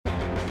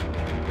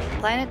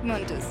Planet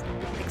Mundus,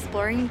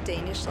 exploring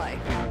Danish life.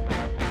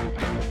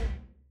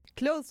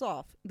 Clothes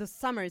off, the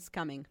summer is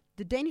coming.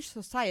 The Danish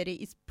society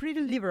is pretty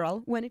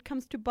liberal when it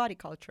comes to body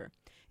culture.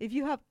 If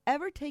you have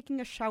ever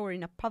taken a shower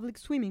in a public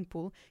swimming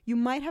pool, you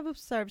might have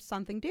observed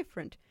something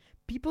different.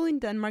 People in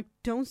Denmark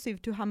don't seem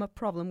to have a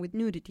problem with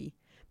nudity.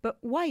 But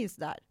why is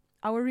that?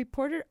 Our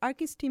reporter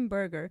Arkistine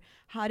Berger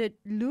had a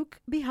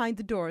look behind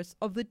the doors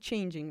of the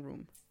changing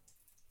room.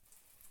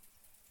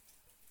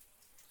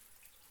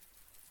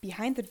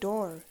 Behind the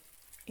door,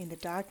 in the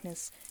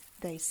darkness,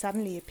 they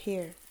suddenly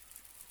appear.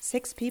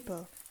 6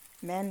 people,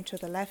 men to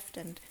the left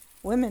and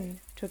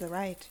women to the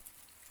right,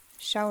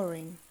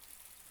 showering,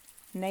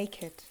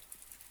 naked.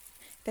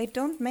 They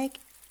don't make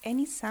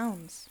any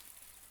sounds.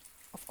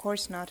 Of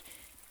course not.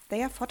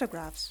 They are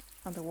photographs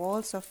on the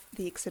walls of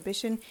the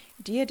exhibition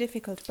Dear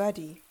Difficult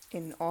Body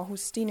in Aarhus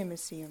Stine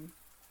Museum.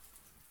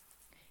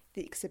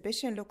 The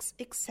exhibition looks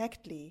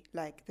exactly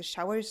like the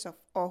showers of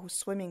Aarhus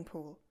swimming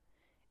pool.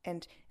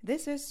 And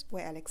this is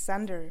where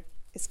Alexander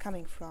is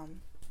coming from.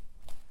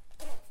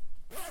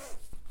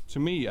 To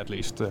me, at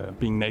least,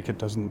 being naked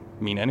doesn't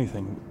mean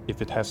anything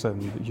if it has a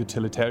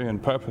utilitarian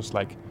purpose,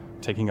 like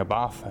taking a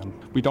bath. And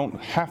we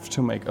don't have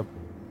to make a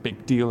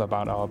big deal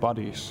about our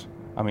bodies.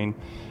 I mean,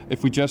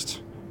 if we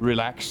just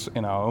relax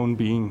in our own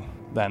being,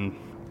 then,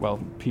 well,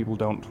 people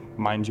don't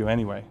mind you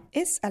anyway.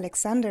 Is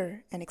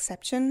Alexander an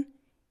exception?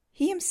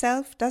 He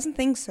himself doesn't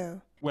think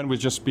so. When we're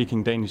just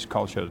speaking Danish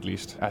culture, at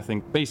least, I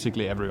think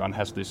basically everyone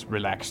has this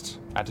relaxed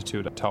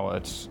attitude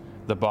towards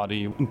the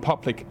body, in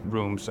public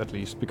rooms at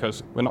least,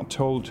 because we're not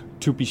told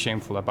to be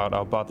shameful about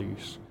our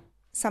bodies.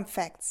 Some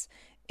facts.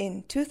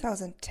 In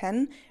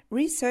 2010,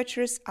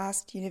 researchers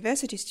asked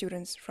university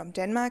students from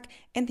Denmark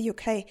and the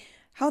UK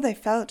how they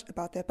felt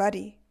about their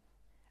body.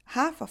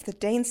 Half of the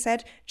Danes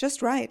said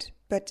just right,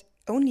 but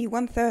only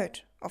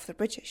 1/3 of the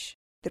British.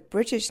 The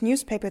British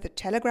newspaper The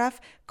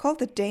Telegraph called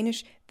the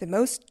Danish the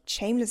most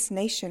shameless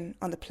nation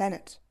on the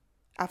planet.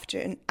 After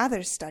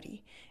another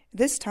study,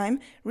 this time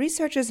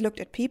researchers looked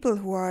at people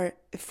who are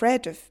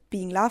afraid of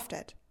being laughed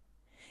at.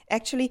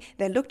 Actually,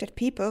 they looked at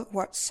people who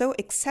are so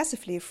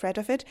excessively afraid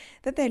of it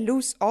that they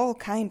lose all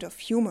kind of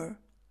humor.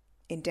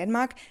 In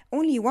Denmark,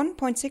 only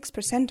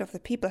 1.6% of the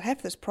people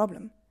have this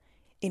problem.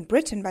 In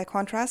Britain, by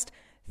contrast,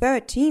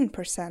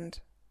 13%.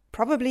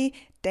 Probably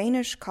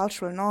Danish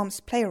cultural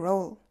norms play a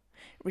role.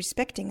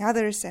 Respecting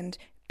others and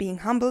being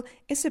humble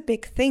is a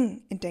big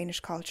thing in Danish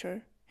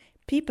culture.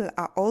 People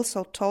are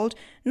also told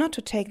not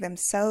to take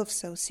themselves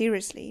so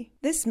seriously.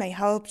 This may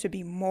help to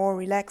be more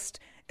relaxed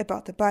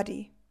about the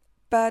body.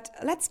 But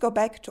let's go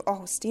back to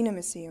Aarhus Stine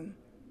Museum.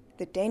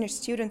 The Danish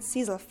student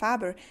Cecil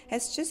Faber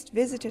has just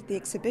visited the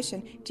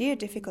exhibition Dear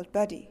Difficult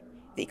Body.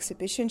 The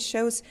exhibition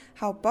shows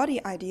how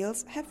body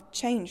ideals have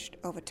changed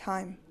over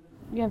time.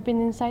 You have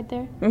been inside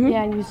there? Mm-hmm.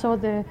 Yeah, and you saw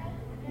the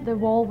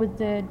wall with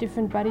the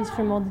different bodies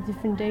from all the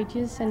different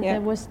ages, and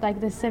there was like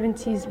the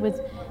 70s with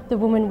the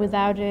woman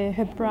without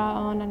her bra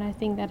on, and I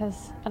think that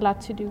has a lot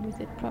to do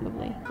with it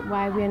probably.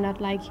 Why we are not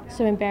like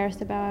so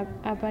embarrassed about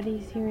our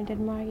bodies here in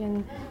Denmark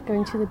and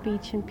going to the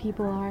beach and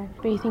people are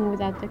bathing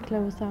without their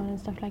clothes on and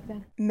stuff like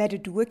that.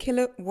 Mette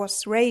Duekilde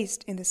was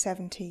raised in the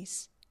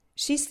 70s.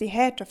 She's the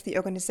head of the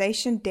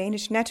organization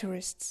Danish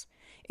Naturists.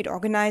 It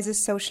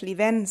organizes social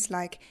events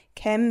like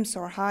camps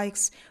or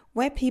hikes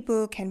where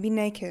people can be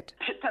naked.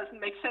 It doesn't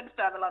make sense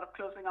to have a lot of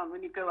clothing on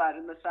when you go out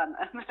in the sun.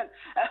 And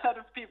a lot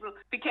of people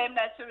became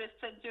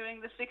naturists, and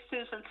during the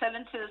 60s and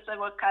 70s there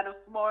were kind of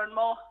more and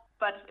more.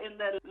 But in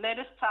the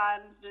latest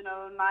times,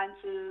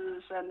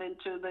 90s and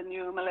into the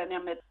new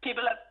millennium,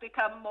 people have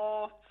become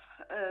more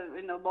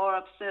more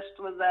obsessed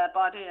with their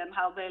body and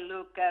how they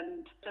look,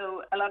 and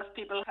so a lot of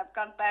people have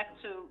gone back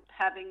to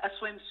having a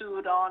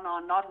swimsuit on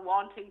or not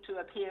wanting to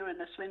appear in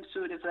a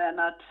swimsuit if they're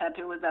not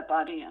happy with their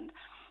body, and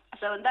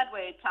so in that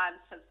way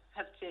times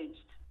have changed.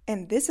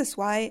 And this is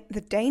why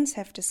the Danes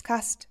have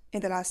discussed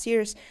in the last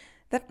years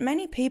that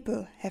many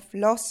people have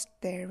lost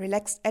their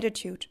relaxed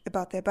attitude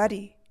about their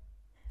body.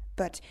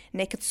 But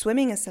naked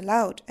swimming is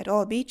allowed at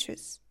all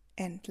beaches,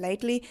 and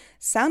lately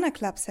sauna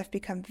clubs have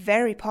become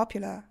very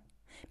popular.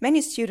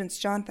 Many students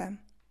joined them.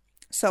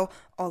 So,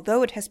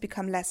 although it has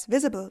become less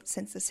visible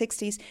since the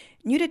 60s,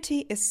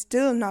 nudity is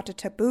still not a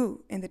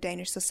taboo in the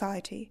Danish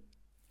society.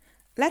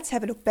 Let's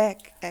have a look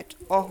back at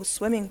Aarhus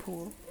swimming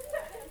pool.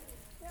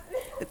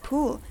 The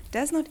pool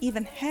does not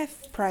even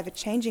have private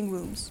changing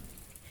rooms.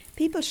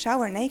 People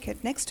shower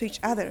naked next to each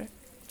other,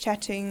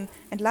 chatting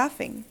and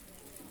laughing.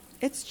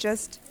 It's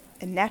just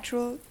a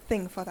natural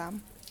thing for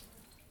them.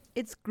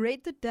 It's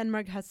great that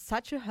Denmark has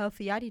such a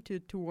healthy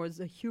attitude towards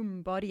the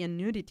human body and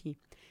nudity.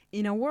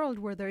 In a world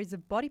where there is a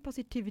body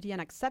positivity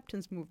and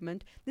acceptance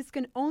movement, this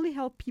can only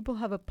help people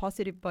have a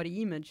positive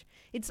body image.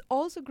 It's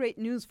also great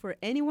news for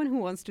anyone who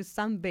wants to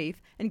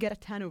sunbathe and get a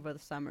tan over the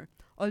summer.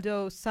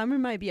 Although summer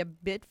might be a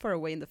bit far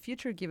away in the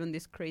future given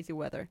this crazy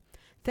weather.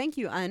 Thank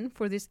you, Anne,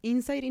 for this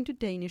insight into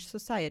Danish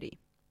society.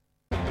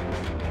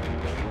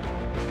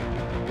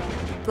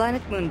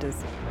 Planet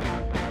Mundus.